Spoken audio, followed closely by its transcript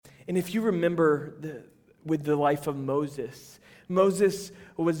And if you remember with the life of Moses, Moses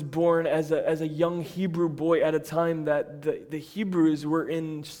was born as a young Hebrew boy at a time that the Hebrews were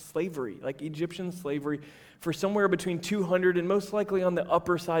in slavery, like Egyptian slavery, for somewhere between 200 and most likely on the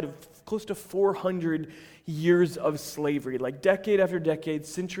upper side of close to 400 years of slavery, like decade after decade,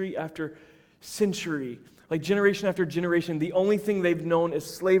 century after century, like generation after generation. The only thing they've known is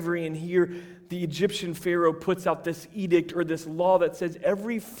slavery, and here the Egyptian Pharaoh puts out this edict or this law that says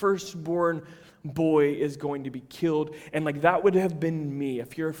every firstborn boy is going to be killed. And like that would have been me.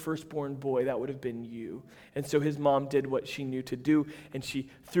 If you're a firstborn boy, that would have been you. And so his mom did what she knew to do, and she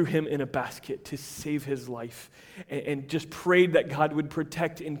threw him in a basket to save his life and just prayed that God would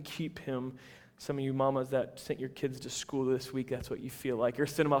protect and keep him. Some of you mamas that sent your kids to school this week, that's what you feel like. Or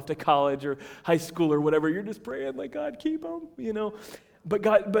sent them off to college or high school or whatever. You're just praying like, God, keep them,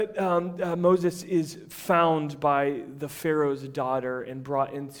 But Moses is found by the Pharaoh's daughter and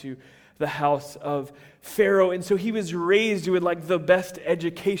brought into the house of Pharaoh. And so he was raised with like the best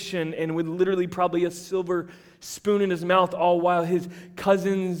education and with literally probably a silver spoon in his mouth, all while his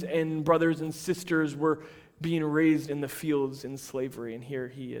cousins and brothers and sisters were being raised in the fields in slavery. And here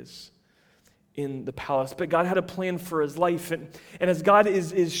he is in the palace. But God had a plan for his life. And as God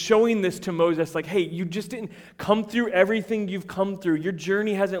is showing this to Moses, like, hey, you just didn't come through everything you've come through. Your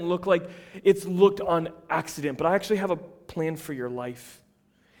journey hasn't looked like it's looked on accident, but I actually have a plan for your life.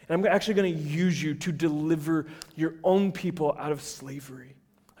 And I'm actually going to use you to deliver your own people out of slavery,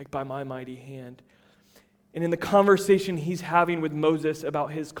 like by my mighty hand. And in the conversation he's having with Moses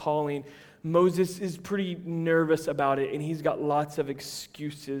about his calling, Moses is pretty nervous about it, and he's got lots of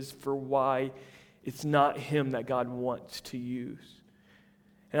excuses for why it's not him that God wants to use.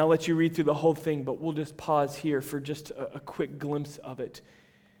 And I'll let you read through the whole thing, but we'll just pause here for just a quick glimpse of it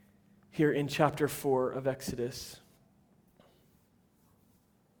here in chapter 4 of Exodus.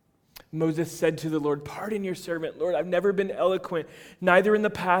 Moses said to the Lord, "Pardon your servant, Lord. I've never been eloquent, neither in the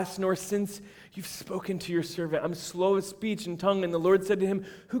past nor since you've spoken to your servant. I'm slow of speech and tongue." And the Lord said to him,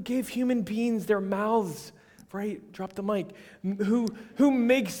 "Who gave human beings their mouths?" Right? Drop the mic. Who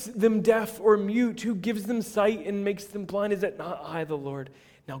makes them deaf or mute? Who gives them sight and makes them blind? Is it not I, the Lord?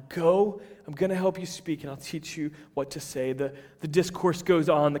 Now go, I'm going to help you speak, and I'll teach you what to say. The discourse goes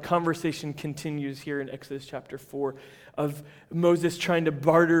on. The conversation continues here in Exodus chapter 4 of Moses trying to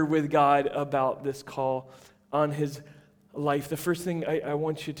barter with God about this call on his life. The first thing I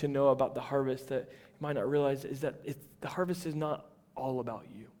want you to know about the harvest that you might not realize is that the harvest is not all about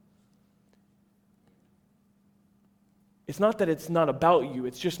you. It's not that it's not about you,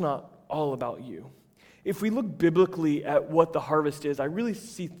 it's just not all about you. If we look biblically at what the harvest is, I really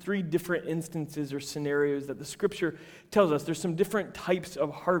see 3 different instances or scenarios that the scripture tells us. There's some different types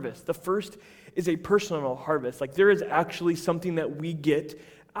of harvest. The first is a personal harvest. Like there is actually something that we get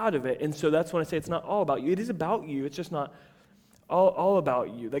out of it. And so that's when I say it's not all about you. It is about you. It's just not all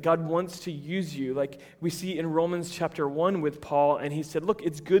about you. That God wants to use you. Like we see in Romans chapter 1 with Paul, and he said, look,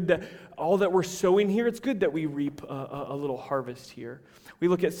 it's good that all that we're sowing here, it's good that we reap a little harvest here. We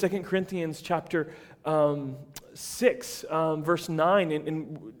look at 2 Corinthians chapter 6, verse 9,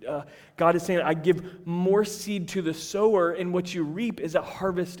 and God is saying, I give more seed to the sower, and what you reap is a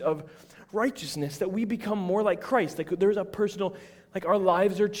harvest of righteousness, that we become more like Christ. Like there's a personal, like our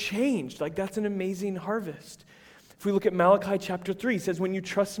lives are changed. Like that's an amazing harvest. If we look at Malachi chapter 3, it says, when you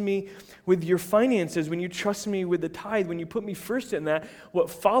trust me with your finances, when you trust me with the tithe, when you put me first in that, what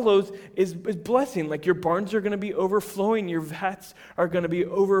follows is blessing. Like your barns are going to be overflowing, your vats are going to be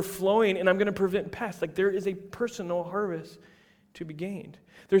overflowing, and I'm going to prevent pests. Like there is a personal harvest to be gained.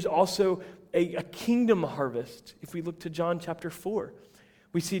 There's also a kingdom harvest. If we look to John chapter 4,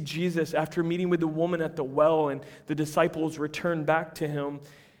 we see Jesus after meeting with the woman at the well, and the disciples return back to him.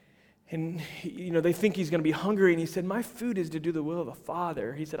 And, they think he's going to be hungry. And he said, my food is to do the will of the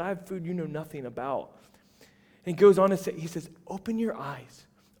Father. He said, I have food you know nothing about. And he goes on to say, he says, open your eyes.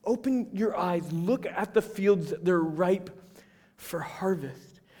 Open your eyes. Look at the fields. They're ripe for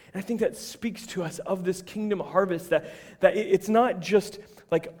harvest. And I think that speaks to us of this kingdom harvest, that it's not just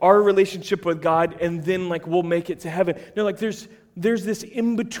like our relationship with God and then like we'll make it to heaven. No, like there's this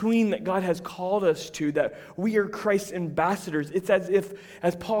in-between that God has called us to, that we are Christ's ambassadors. It's as if,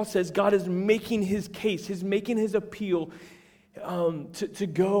 as Paul says, God is making his case, he's making his appeal to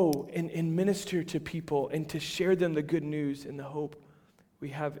go and minister to people and to share them the good news and the hope we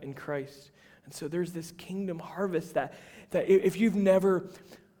have in Christ. And so there's this kingdom harvest that if you've never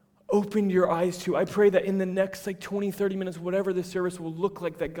opened your eyes to, I pray that in the next 20, 30 minutes, whatever the service will look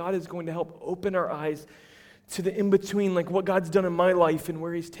like, that God is going to help open our eyes to the in-between, like what God's done in my life and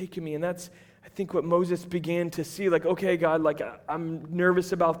where he's taken me. And that's I think what Moses began to see, like, okay, God, like, I'm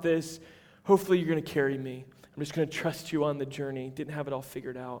nervous about this. Hopefully you're going to carry me. I'm just going to trust you on the journey. Didn't have it all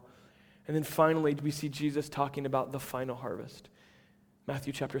figured out. And then finally, we see Jesus talking about the final harvest.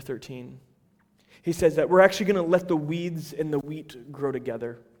 Matthew chapter 13. He says that we're actually going to let the weeds and the wheat grow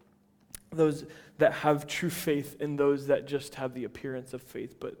together. Those that have true faith and those that just have the appearance of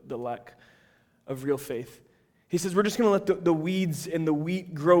faith, but the lack of real faith. He says we're just going to let the weeds and the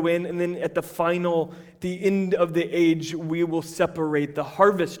wheat grow in, and then at the end of the age, we will separate the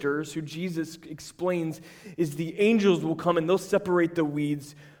harvesters, who Jesus explains is the angels will come and they'll separate the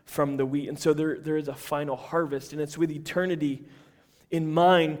weeds from the wheat. And so there is a final harvest, and it's with eternity in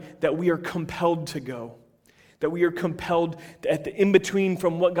mind that we are compelled to go. That we are compelled at the in-between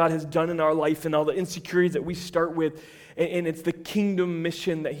from what God has done in our life and all the insecurities that we start with. And it's the kingdom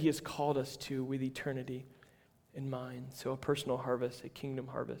mission that he has called us to with eternity in mind. So a personal harvest, a kingdom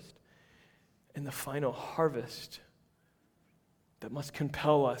harvest. And the final harvest that must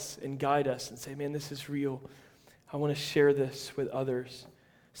compel us and guide us and say, man, this is real. I want to share this with others.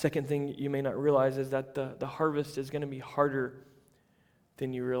 Second thing you may not realize is that the harvest is going to be harder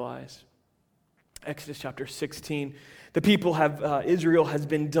than you realize. Exodus chapter 16, the people Israel has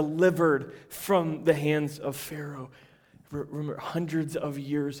been delivered from the hands of Pharaoh. Remember, hundreds of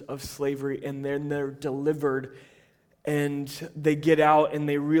years of slavery, and then they're delivered, and they get out and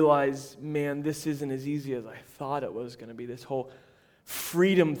they realize, man, this isn't as easy as I thought it was going to be, this whole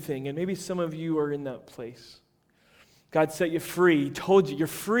freedom thing. And maybe some of you are in that place. God set you free. He told you, you're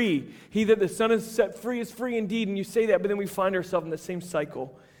free. He that the Son has set free is free indeed. And you say that, but then we find ourselves in the same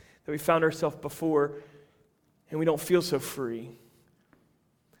cycle that we found ourselves before, and we don't feel so free.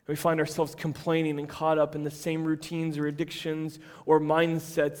 We find ourselves complaining and caught up in the same routines or addictions or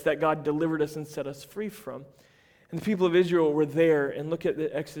mindsets that God delivered us and set us free from. And the people of Israel were there, and look at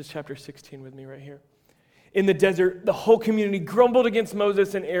the Exodus chapter 16 with me right here. In the desert, the whole community grumbled against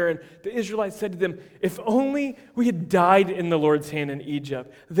Moses and Aaron. The Israelites said to them, if only we had died in the Lord's hand in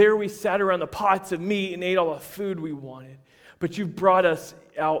Egypt. There we sat around the pots of meat and ate all the food we wanted. But you've brought us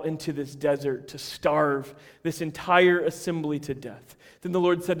out into this desert to starve this entire assembly to death. Then the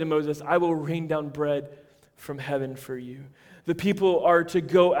Lord said to Moses, I will rain down bread from heaven for you. The people are to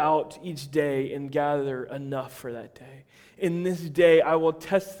go out each day and gather enough for that day. In this day I will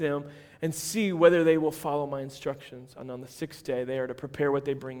test them and see whether they will follow my instructions. And on the sixth day they are to prepare what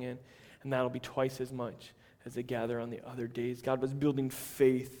they bring in, and that'll be twice as much as they gather on the other days. God was building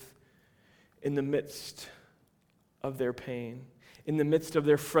faith in the midst of their pain. In the midst of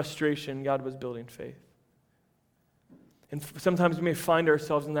their frustration, God was building faith. And sometimes we may find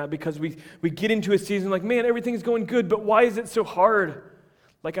ourselves in that because we get into a season like, man, everything's going good, but why is it so hard?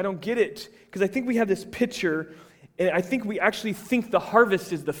 Like, I don't get it. Because I think we have this picture, and I think we actually think the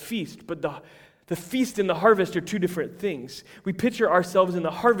harvest is the feast, but the feast and the harvest are two different things. We picture ourselves in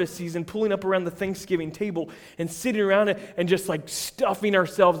the harvest season pulling up around the Thanksgiving table and sitting around it and just like stuffing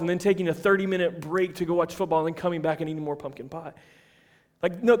ourselves and then taking a 30-minute break to go watch football and then coming back and eating more pumpkin pie.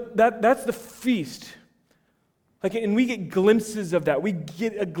 Like, no, that's the feast. Like, and we get glimpses of that. We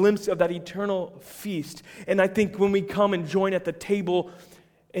get a glimpse of that eternal feast. And I think when we come and join at the table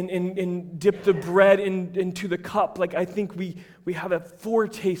and dip the bread into the cup, like, I think we have a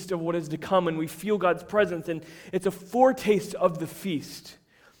foretaste of what is to come, and we feel God's presence, and it's a foretaste of the feast.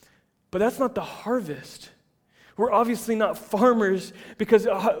 But that's not the harvest. We're obviously not farmers, because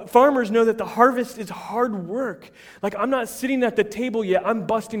farmers know that the harvest is hard work. Like, I'm not sitting at the table yet. I'm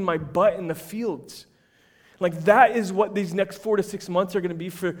busting my butt in the fields. Like, that is what these next 4 to 6 months are going to be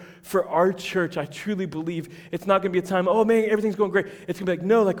for our church. I truly believe it's not going to be a time, oh man, everything's going great. It's going to be like,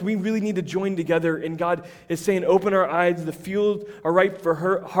 no, like, we really need to join together. And God is saying, open our eyes. The fields are ripe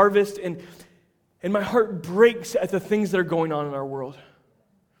for harvest. And my heart breaks at the things that are going on in our world.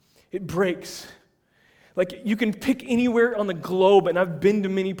 It breaks. Like, you can pick anywhere on the globe, and I've been to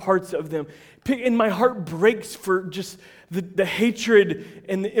many parts of them. And my heart breaks for just the hatred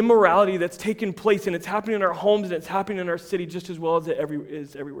and the immorality that's taken place, and it's happening in our homes, and it's happening in our city just as well as it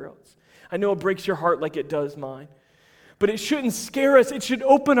is everywhere else. I know it breaks your heart like it does mine. But it shouldn't scare us. It should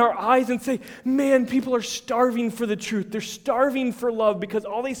open our eyes and say, man, people are starving for the truth. They're starving for love because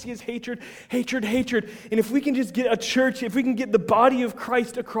all they see is hatred, hatred, hatred. And if we can just get a church, if we can get the body of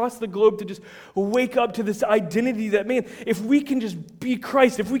Christ across the globe to just wake up to this identity that, man, if we can just be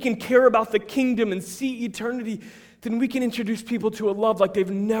Christ, if we can care about the kingdom and see eternity, then we can introduce people to a love like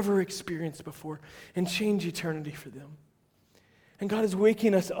they've never experienced before and change eternity for them. And God is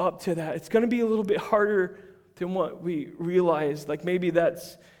waking us up to that. It's going to be a little bit harder than what we realize. Like, maybe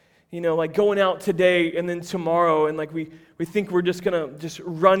that's, like going out today and then tomorrow, and like we think we're just gonna just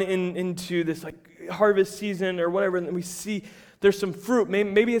run into this like harvest season or whatever, and then we see there's some fruit.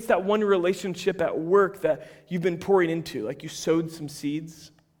 Maybe it's that one relationship at work that you've been pouring into. Like you sowed some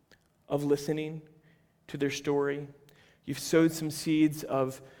seeds of listening to their story. You've sowed some seeds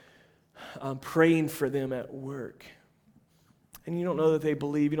of praying for them at work. And you don't know that they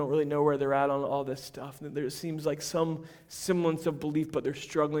believe. You don't really know where they're at on all this stuff. There seems like some semblance of belief, but they're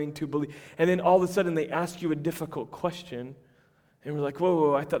struggling to believe. And then all of a sudden they ask you a difficult question. And we're like,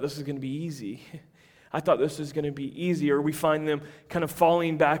 whoa, I thought this was going to be easy. I thought this was going to be easy. Or we find them kind of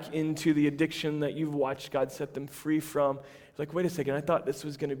falling back into the addiction that you've watched God set them free from. It's like, wait a second, I thought this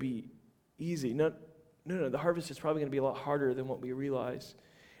was going to be easy. No, the harvest is probably going to be a lot harder than what we realize.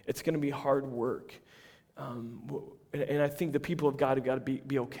 It's going to be hard work. And I think the people of God have got to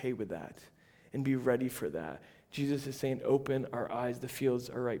be okay with that and be ready for that. Jesus is saying, open our eyes. The fields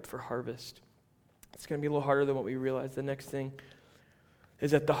are ripe for harvest. It's going to be a little harder than what we realize. The next thing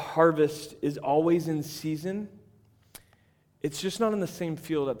is that the harvest is always in season. It's just not in the same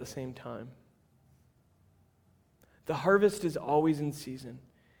field at the same time. The harvest is always in season.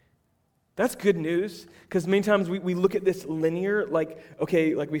 That's good news, because many times we look at this linear, like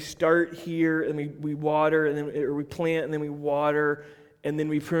we start here and we water, and then or we plant and then we water, and then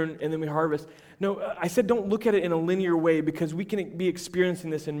we prune and then we harvest. No, I said don't look at it in a linear way, because we can be experiencing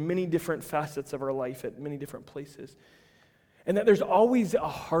this in many different facets of our life at many different places. And that there's always a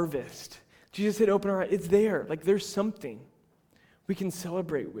harvest. Jesus said, open our eyes. It's there. Like there's something we can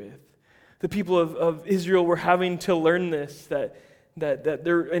celebrate with. The people of Israel were having to learn this, that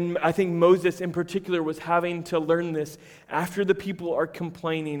they're, and I think Moses in particular was having to learn this after the people are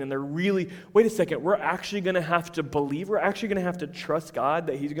complaining and they're really, wait a second, we're actually going to have to believe, we're actually going to have to trust God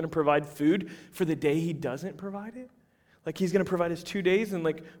that he's going to provide food for the day he doesn't provide it. Like he's going to provide us 2 days, and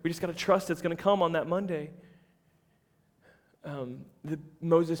like we just got to trust it's going to come on that Monday.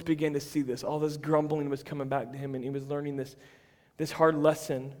 Moses began to see this. All this grumbling was coming back to him, and he was learning this hard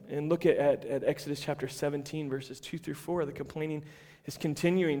lesson. And look at Exodus chapter 17, verses 2 through 4. The complaining is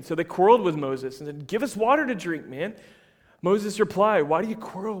continuing. So they quarreled with Moses and said, give us water to drink, man. Moses replied, why do you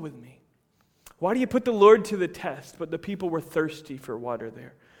quarrel with me? Why do you put the Lord to the test? But the people were thirsty for water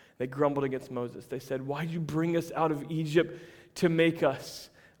there. They grumbled against Moses. They said, why did you bring us out of Egypt to make us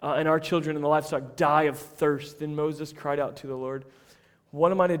and our children and the livestock die of thirst? Then Moses cried out to the Lord,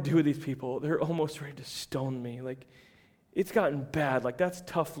 what am I to do with these people? They're almost ready to stone me. Like, it's gotten bad. Like, that's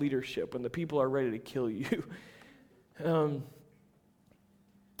tough leadership when the people are ready to kill you.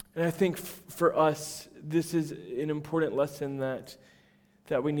 And I think for us, this is an important lesson that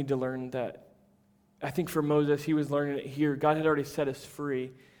we need to learn. That I think for Moses, he was learning it here. God had already set us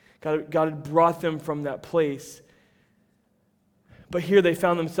free. God had brought them from that place. But here they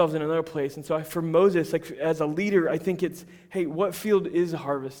found themselves in another place. And so for Moses, like as a leader, I think it's, hey, what field is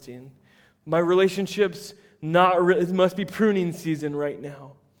harvesting? My relationships, it must be pruning season right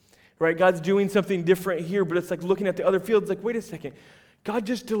now. Right? God's doing something different here, but it's like looking at the other fields, like, wait a second. God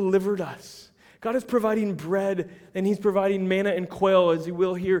just delivered us. God is providing bread, and he's providing manna and quail, as you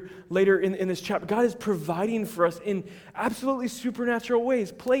will hear later in this chapter. God is providing for us in absolutely supernatural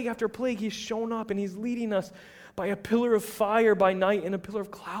ways. Plague after plague, he's shown up, and he's leading us by a pillar of fire by night and a pillar of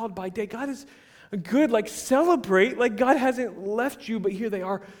cloud by day. God is good. Like, celebrate. Like, God hasn't left you, but here they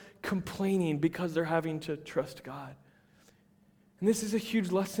are complaining because they're having to trust God. And this is a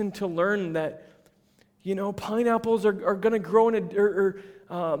huge lesson to learn that, pineapples are going to grow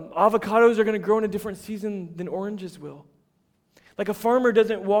avocados are going to grow in a different season than oranges will. Like a farmer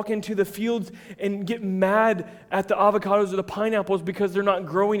doesn't walk into the fields and get mad at the avocados or the pineapples because they're not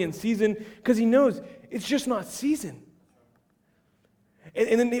growing in season, because he knows it's just not season.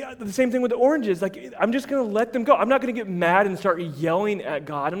 And then the same thing with the oranges. Like, I'm just going to let them go. I'm not going to get mad and start yelling at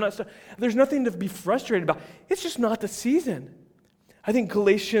God. There's nothing to be frustrated about. It's just not the season. I think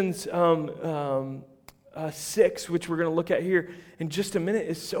Galatians 6, which we're going to look at here in just a minute,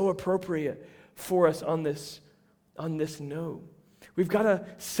 is so appropriate for us on this note. We've got to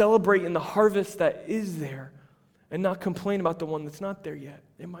celebrate in the harvest that is there and not complain about the one that's not there yet.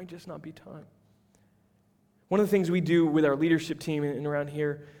 It might just not be time. One of the things we do with our leadership team and around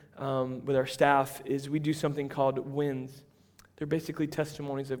here with our staff is we do something called wins. They're basically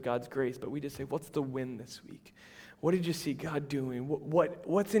testimonies of God's grace, but we just say, what's the win this week? What did you see God doing?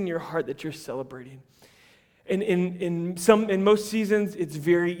 What's in your heart that you're celebrating? And in most seasons, it's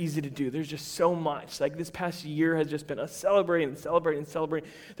very easy to do. There's just so much. Like this past year has just been us celebrating.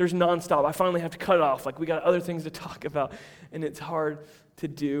 There's nonstop. I finally have to cut it off. Like we got other things to talk about, and it's hard to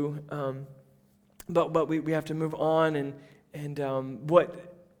do. But we have to move on. And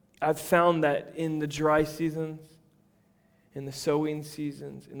what I've found that in the dry seasons, in the sowing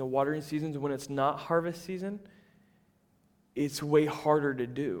seasons, in the watering seasons, when it's not harvest season, it's way harder to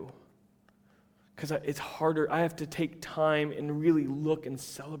do. Because it's harder. I have to take time and really look and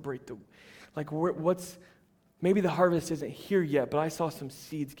celebrate maybe the harvest isn't here yet, but I saw some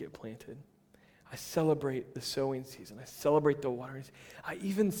seeds get planted. I celebrate the sowing season. I celebrate the watering season. I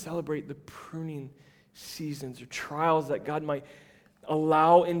even celebrate the pruning seasons or trials that God might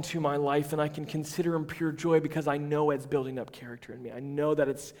allow into my life, and I can consider them pure joy because I know it's building up character in me. I know that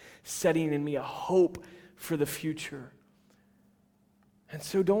it's setting in me a hope for the future. And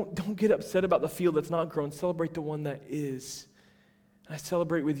so don't get upset about the field that's not grown. Celebrate the one that is. And I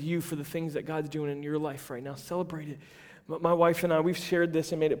celebrate with you for the things that God's doing in your life right now. Celebrate it. My wife and I, we've shared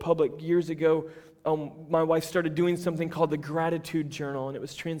this and made it public years ago. My wife started doing something called the Gratitude Journal, and it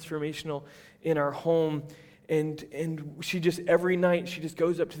was transformational in our home. And she just, every night, she just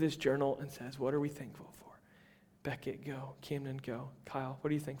goes up to this journal and says, what are we thankful for? Beckett, go. Camden, go. Kyle, what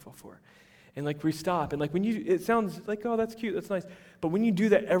are you thankful for? And we stop. And it sounds like, oh, that's cute, that's nice. But when you do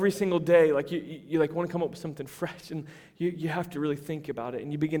that every single day, you want to come up with something fresh, and you have to really think about it.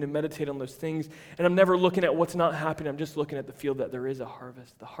 And you begin to meditate on those things. And I'm never looking at what's not happening. I'm just looking at the field that there is a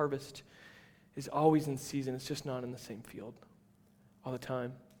harvest. The harvest is always in season. It's just not in the same field all the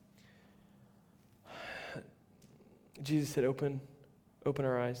time. Jesus said, open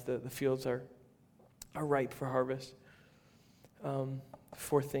our eyes. The fields are ripe for harvest.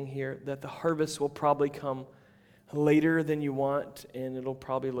 Fourth thing here, that the harvest will probably come later than you want, and it'll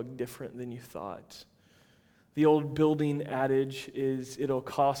probably look different than you thought. The old building adage is it'll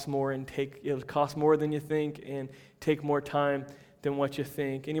cost more than you think and take more time than what you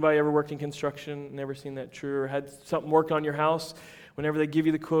think. Anybody ever worked in construction, never seen that true, or had something work on your house? Whenever they give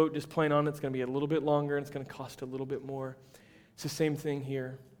you the quote, just plan on it's going to be a little bit longer and it's going to cost a little bit more. It's the same thing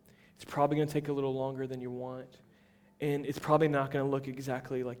here. It's probably going to take a little longer than you want. And it's probably not going to look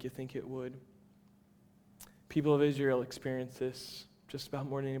exactly like you think it would. People of Israel experience this just about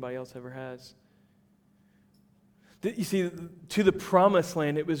more than anybody else ever has. You see, to the promised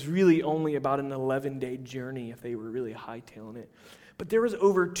land, it was really only about an 11-day journey if they were really hightailing it. But there was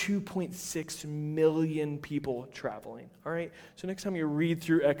over 2.6 million people traveling, all right? So next time you read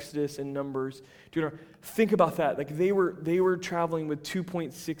through Exodus and Numbers, think about that. They were traveling with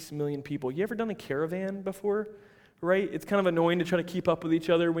 2.6 million people. You ever done a caravan before? Right? It's kind of annoying to try to keep up with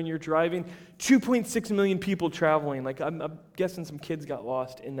each other when you're driving. 2.6 million people traveling. I'm guessing some kids got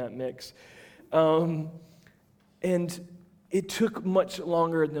lost in that mix. And it took much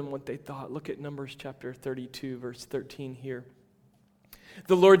longer than what they thought. Look at Numbers chapter 32, verse 13 here.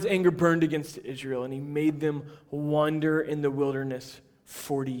 The Lord's anger burned against Israel, and he made them wander in the wilderness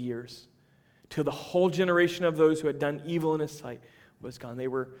 40 years, till the whole generation of those who had done evil in his sight was gone. They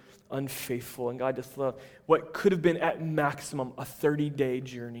were unfaithful, and God just loved what could have been at maximum a 30-day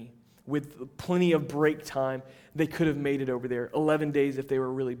journey with plenty of break time. They could have made it over there 11 days if they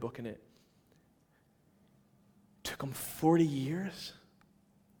were really booking it. Took them 40 years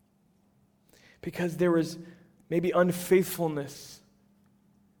because there was maybe unfaithfulness.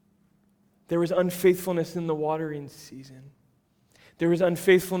 There was unfaithfulness in the watering season. There was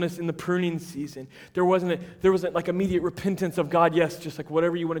unfaithfulness in the pruning season. There wasn't immediate repentance of God, yes, just like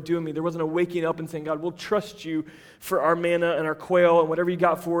whatever you want to do in me. There wasn't a waking up and saying, God, we'll trust you for our manna and our quail and whatever you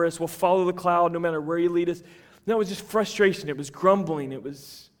got for us. We'll follow the cloud no matter where you lead us. No, it was just frustration. It was grumbling. It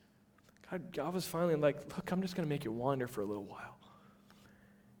was, God was finally like, look, I'm just going to make you wander for a little while.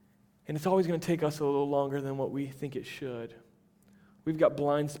 And it's always going to take us a little longer than what we think it should. We've got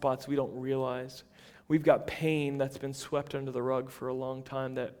blind spots we don't realize. We've got pain that's been swept under the rug for a long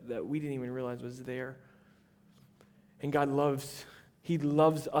time that we didn't even realize was there. And God He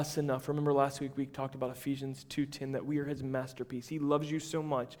loves us enough. Remember last week we talked about Ephesians 2:10, that we are his masterpiece. He loves you so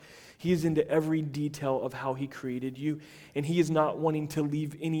much. He is into every detail of how he created you, and he is not wanting to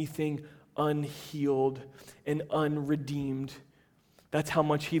leave anything unhealed and unredeemed. That's how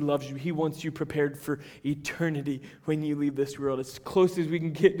much he loves you. He wants you prepared for eternity when you leave this world. As close as we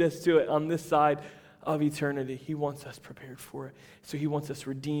can get us to it on this side of eternity, he wants us prepared for it. So he wants us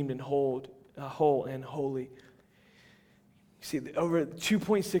redeemed and whole and holy. You see, over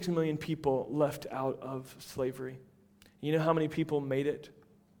 2.6 million people left out of slavery. You know how many people made it?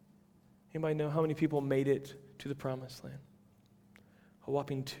 Anybody know how many people made it to the promised land? A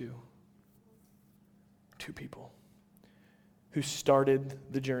whopping 2. 2 people who started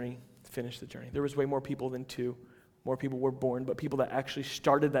the journey, finished the journey. There was way more people than 2. More people were born, but people that actually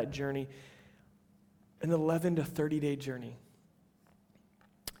started that journey, an 11 to 30-day journey.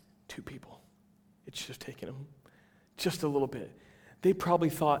 2 people. It's just taken them just a little bit. they probably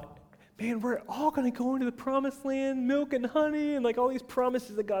thought, man, we're all going to go into the promised land, milk and honey, and like all these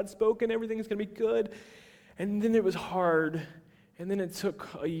promises that God spoke, and everything's going to be good. And then it was hard, and then it took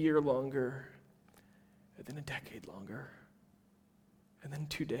a year longer, and then a decade longer, and then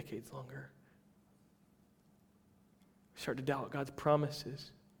 2 decades longer. We start to doubt God's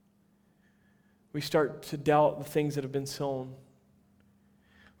promises. We start to doubt the things that have been sown.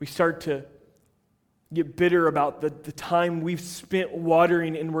 We start to get bitter about the time we've spent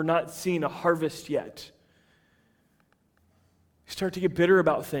watering and we're not seeing a harvest yet. You start to get bitter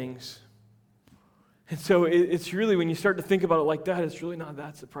about things. And so it's really, when you start to think about it like that, it's really not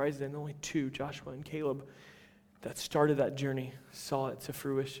that surprising. Only 2, Joshua and Caleb, that started that journey, saw it to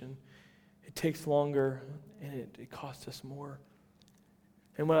fruition. It takes longer and it costs us more.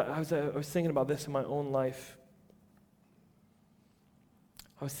 And when I was thinking about this in my own life,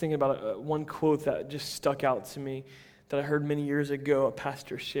 I was thinking about one quote that just stuck out to me that I heard many years ago a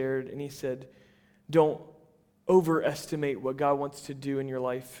pastor shared, and he said, don't overestimate what God wants to do in your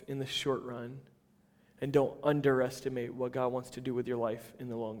life in the short run, and don't underestimate what God wants to do with your life in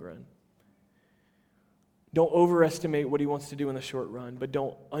the long run. Don't overestimate what he wants to do in the short run, but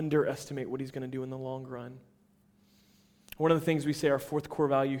don't underestimate what he's going to do in the long run. One of the things we say, our 4th core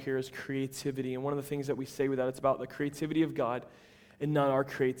value here, is creativity, and one of the things that we say with that, it's about the creativity of God and not our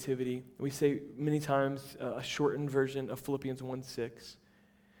creativity. We say many times a shortened version of Philippians 1:6,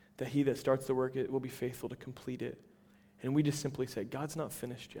 that he that starts the work will be faithful to complete it. And we just simply say, God's not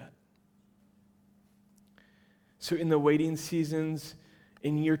finished yet. So in the waiting seasons,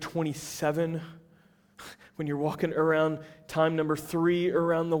 in year 27, when you're walking around time number 3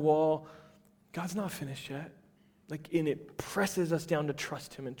 around the wall, God's not finished yet. And it presses us down to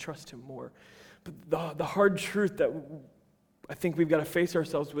trust him and trust him more. But the hard truth that I think we've got to face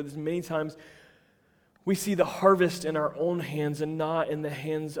ourselves with is many times we see the harvest in our own hands and not in the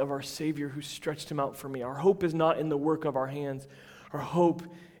hands of our Savior who stretched him out for me. Our hope is not in the work of our hands. Our hope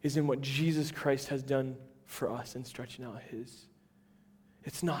is in what Jesus Christ has done for us in stretching out his.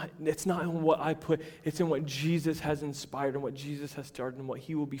 It's not in what I put, it's in what Jesus has inspired and what Jesus has started and what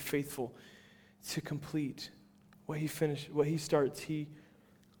he will be faithful to complete. What he starts, he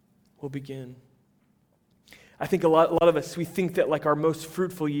will begin. I think a lot of us, we think that like our most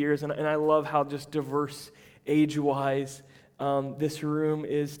fruitful years, and I love how just diverse age-wise this room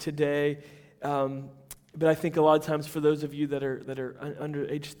is today. But I think a lot of times for those of you that are under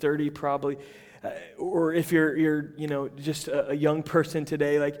age 30 probably, or if you're just a young person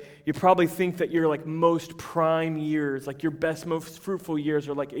today, like you probably think that your like most prime years, like your best, most fruitful years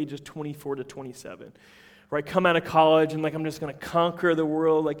are like ages 24 to 27. Right, come out of college and like I'm just going to conquer the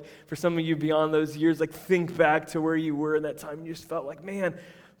world. Like for some of you beyond those years, like think back to where you were in that time. You just felt like, man, I'm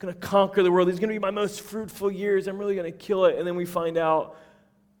going to conquer the world. These are going to be my most fruitful years. I'm really going to kill it. And then we find out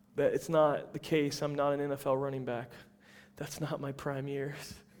that it's not the case. I'm not an NFL running back. That's not my prime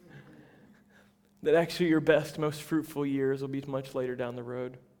years. That actually your best, most fruitful years will be much later down the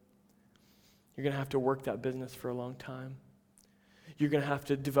road. You're going to have to work that business for a long time. You're going to have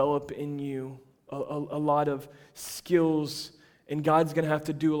to develop in you a lot of skills, and God's going to have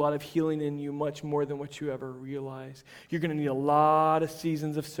to do a lot of healing in you much more than what you ever realize. You're going to need a lot of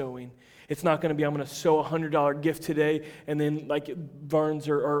seasons of sowing. It's not going to be, I'm going to sow a $100 gift today, and then like barns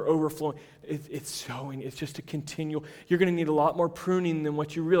are overflowing. It's sowing. It's just a continual. You're going to need a lot more pruning than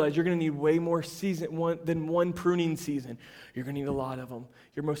what you realize. You're going to need way more than one pruning season. You're going to need a lot of them.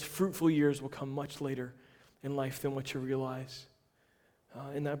 Your most fruitful years will come much later in life than what you realize.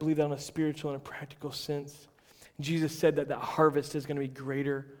 And I believe that in a spiritual and a practical sense. Jesus said that harvest is going to be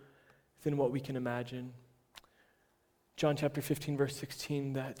greater than what we can imagine. John chapter 15, verse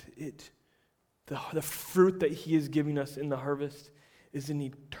 16, that the fruit that he is giving us in the harvest is an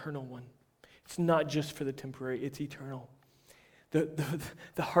eternal one. It's not just for the temporary, it's eternal. The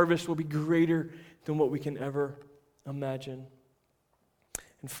harvest will be greater than what we can ever imagine.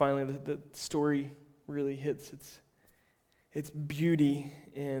 And finally, the story really hits its beauty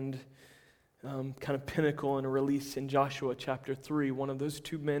and kind of pinnacle and release in Joshua chapter 3. One of those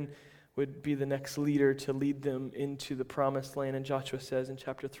 2 men would be the next leader to lead them into the promised land. And Joshua says in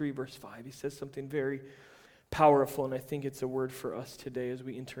chapter 3, verse 5, he says something very powerful, and I think it's a word for us today as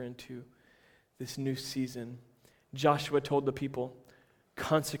we enter into this new season. Joshua told the people,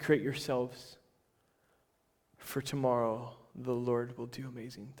 consecrate yourselves, for tomorrow the Lord will do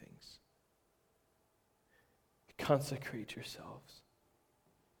amazing things. Consecrate yourselves.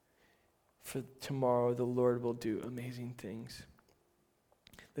 For tomorrow the Lord will do amazing things.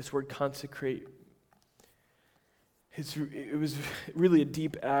 This word consecrate, it was really a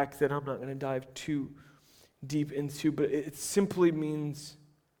deep act that I'm not going to dive too deep into, but it simply means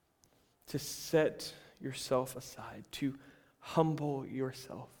to set yourself aside, to humble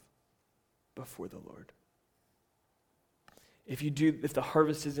yourself before the Lord. If the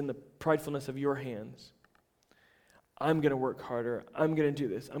harvest is in the pridefulness of your hands, I'm going to work harder, I'm going to do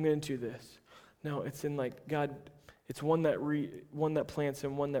this, I'm going to do this. No, it's in like, God, it's one that plants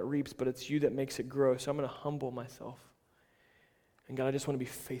and one that reaps, but it's you that makes it grow. So I'm going to humble myself. And God, I just want to be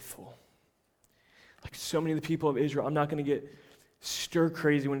faithful. Like so many of the people of Israel, I'm not going to get stir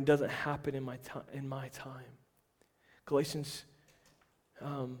crazy when it doesn't happen in my time. Galatians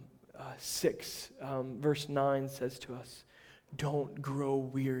 6, verse 9 says to us, don't grow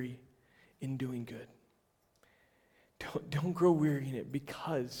weary in doing good. Don't grow weary in it,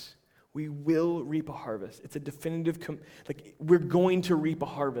 because we will reap a harvest. It's a definitive, we're going to reap a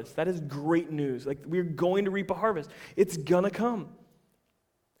harvest. That is great news. Like, we're going to reap a harvest. It's going to come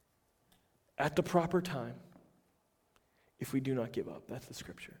at the proper time if we do not give up. That's the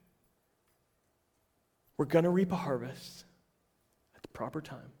scripture. We're going to reap a harvest at the proper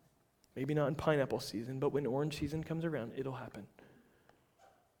time. Maybe not in pineapple season, but when orange season comes around, it'll happen.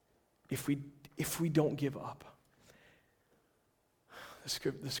 If we don't give up.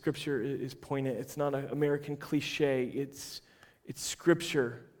 The scripture is poignant. It's not an American cliche. It's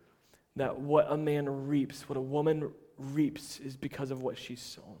scripture that what a man reaps, what a woman reaps, is because of what she's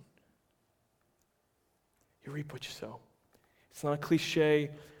sown. You reap what you sow. It's not a cliche,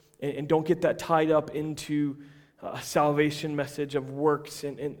 and don't get that tied up into a salvation message of works,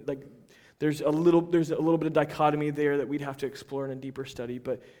 and like there's a little bit of dichotomy there that we'd have to explore in a deeper study,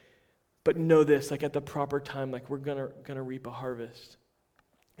 but know this, like at the proper time, like we're gonna reap a harvest.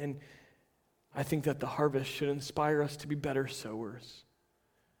 And I think that the harvest should inspire us to be better sowers.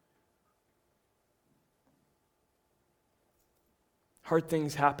 Hard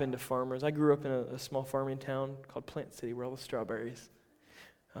things happen to farmers. I grew up in a small farming town called Plant City, where all the strawberries,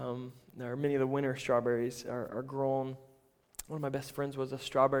 there are many of the winter strawberries are grown. One of my best friends was a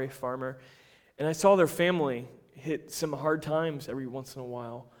strawberry farmer, and I saw their family hit some hard times every once in a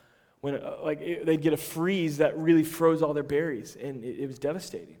while. When they'd get a freeze that really froze all their berries, and it was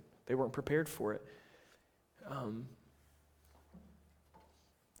devastating. They weren't prepared for it.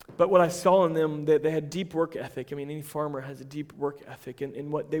 But what I saw in them, that they had deep work ethic. I mean, any farmer has a deep work ethic,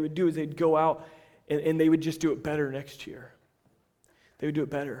 and what they would do is they'd go out and they would just do it better next year. They would do it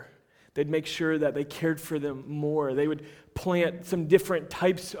better. They'd make sure that they cared for them more. They would plant some different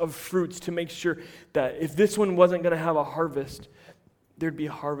types of fruits to make sure that if this one wasn't going to have a harvest, there'd be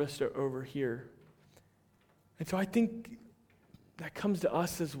a harvest over here. And so I think that comes to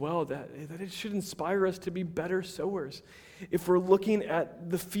us as well, that it should inspire us to be better sowers. If we're looking at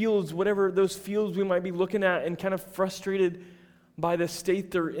the fields, whatever those fields we might be looking at, and kind of frustrated by the state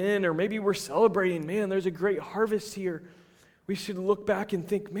they're in, or maybe we're celebrating, man, there's a great harvest here, we should look back and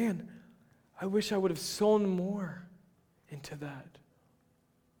think, man, I wish I would have sown more into that.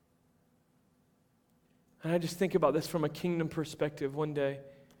 And I just think about this from a kingdom perspective one day.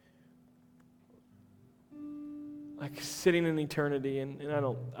 Like sitting in eternity, and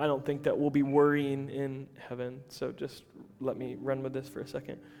I don't think that we'll be worrying in heaven, so just let me run with this for a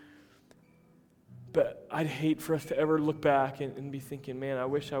second. But I'd hate for us to ever look back and be thinking, man, I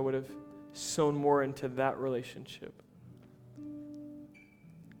wish I would have sown more into that relationship.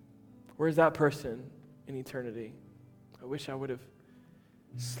 Where's that person in eternity? I wish I would have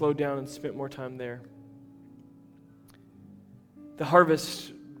slowed down and spent more time there. The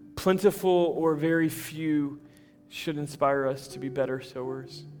harvest, plentiful or very few, should inspire us to be better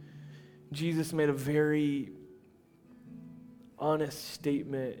sowers. Jesus made a very honest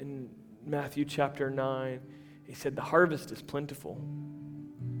statement in Matthew chapter 9. He said, the harvest is plentiful,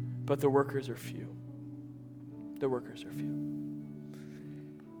 but the workers are few. The workers are few.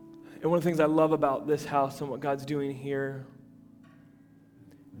 And one of the things I love about this house and what God's doing here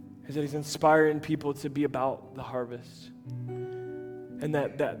is that He's inspiring people to be about the harvest. And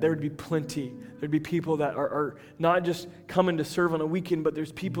that there would be plenty. There'd be people that are not just coming to serve on a weekend, but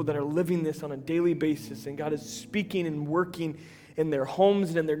there's people that are living this on a daily basis. And God is speaking and working in their homes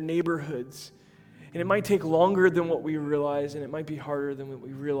and in their neighborhoods. And it might take longer than what we realize, and it might be harder than what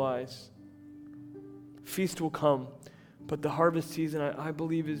we realize. Feast will come, but the harvest season, I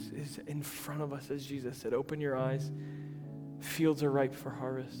believe, is in front of us, as Jesus said. Open your eyes. Fields are ripe for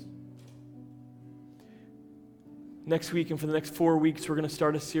harvest. Next week and for the next 4 weeks, we're going to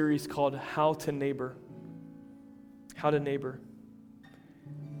start a series called How to Neighbor. How to Neighbor.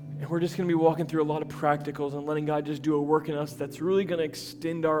 And we're just going to be walking through a lot of practicals and letting God just do a work in us that's really going to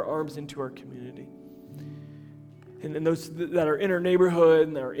extend our arms into our community. and those that are in our neighborhood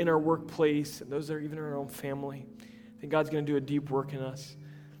and that are in our workplace and those that are even in our own family. I think God's going to do a deep work in us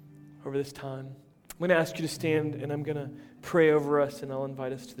over this time. I'm going to ask you to stand, and I'm going to pray over us, and I'll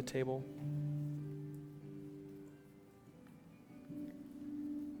invite us to the table.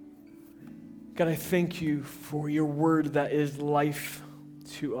 God, I thank you for your word that is life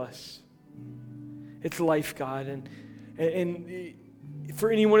to us. It's life, God. And for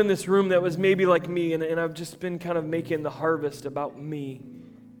anyone in this room that was maybe like me, and I've just been kind of making the harvest about me,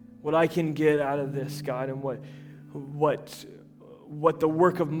 what I can get out of this, God, and what the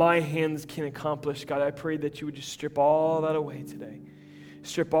work of my hands can accomplish, God, I pray that you would just strip all that away today.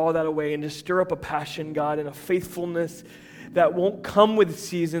 Strip all that away and just stir up a passion, God, and a faithfulness that won't come with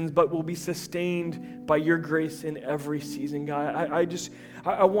seasons, but will be sustained by your grace in every season, God.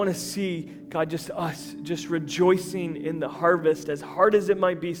 I want to see, God, just us just rejoicing in the harvest, as hard as it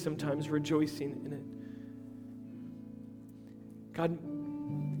might be sometimes, rejoicing in it. God,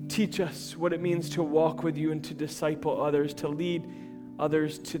 teach us what it means to walk with you and to disciple others, to lead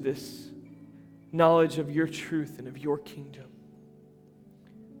others to this knowledge of your truth and of your kingdom.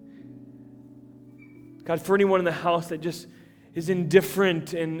 God, for anyone in the house that just is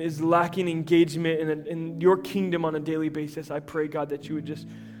indifferent and is lacking engagement in your kingdom on a daily basis, I pray, God, that you would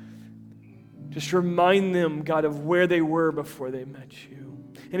just remind them, God, of where they were before they met you.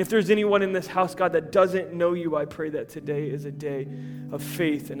 And if there's anyone in this house, God, that doesn't know you, I pray that today is a day of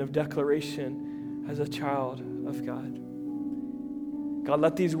faith and of declaration as a child of God. God,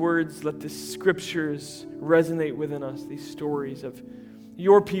 let these words, let the scriptures resonate within us, these stories of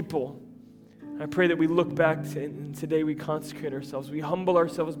your people. I pray that we look back and today we consecrate ourselves. We humble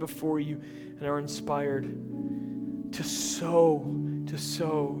ourselves before you and are inspired to sow. In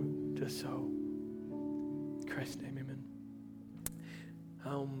Christ's name, amen.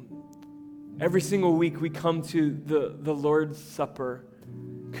 Every single week we come to the Lord's Supper,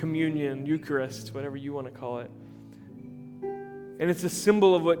 communion, Eucharist, whatever you want to call it. And it's a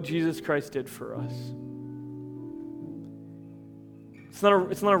symbol of what Jesus Christ did for us.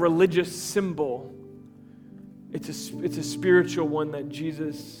 It's not a religious symbol. It's a spiritual one that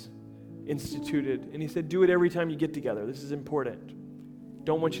Jesus instituted. And he said, do it every time you get together. This is important.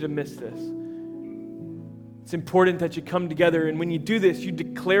 Don't want you to miss this. It's important that you come together, and when you do this, you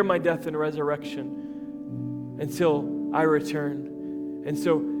declare my death and resurrection until I return. And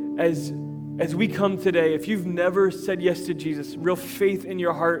so as we come today, if you've never said yes to Jesus, real faith in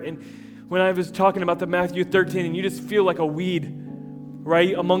your heart, and when I was talking about the Matthew 13 and you just feel like a weed,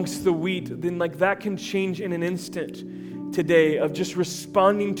 right, amongst the wheat, then like that can change in an instant today of just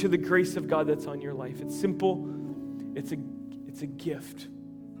responding to the grace of God that's on your life. It's simple. It's a gift.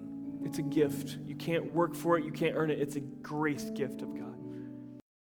 It's a gift. You can't work for it. You can't earn it. It's a grace gift of God.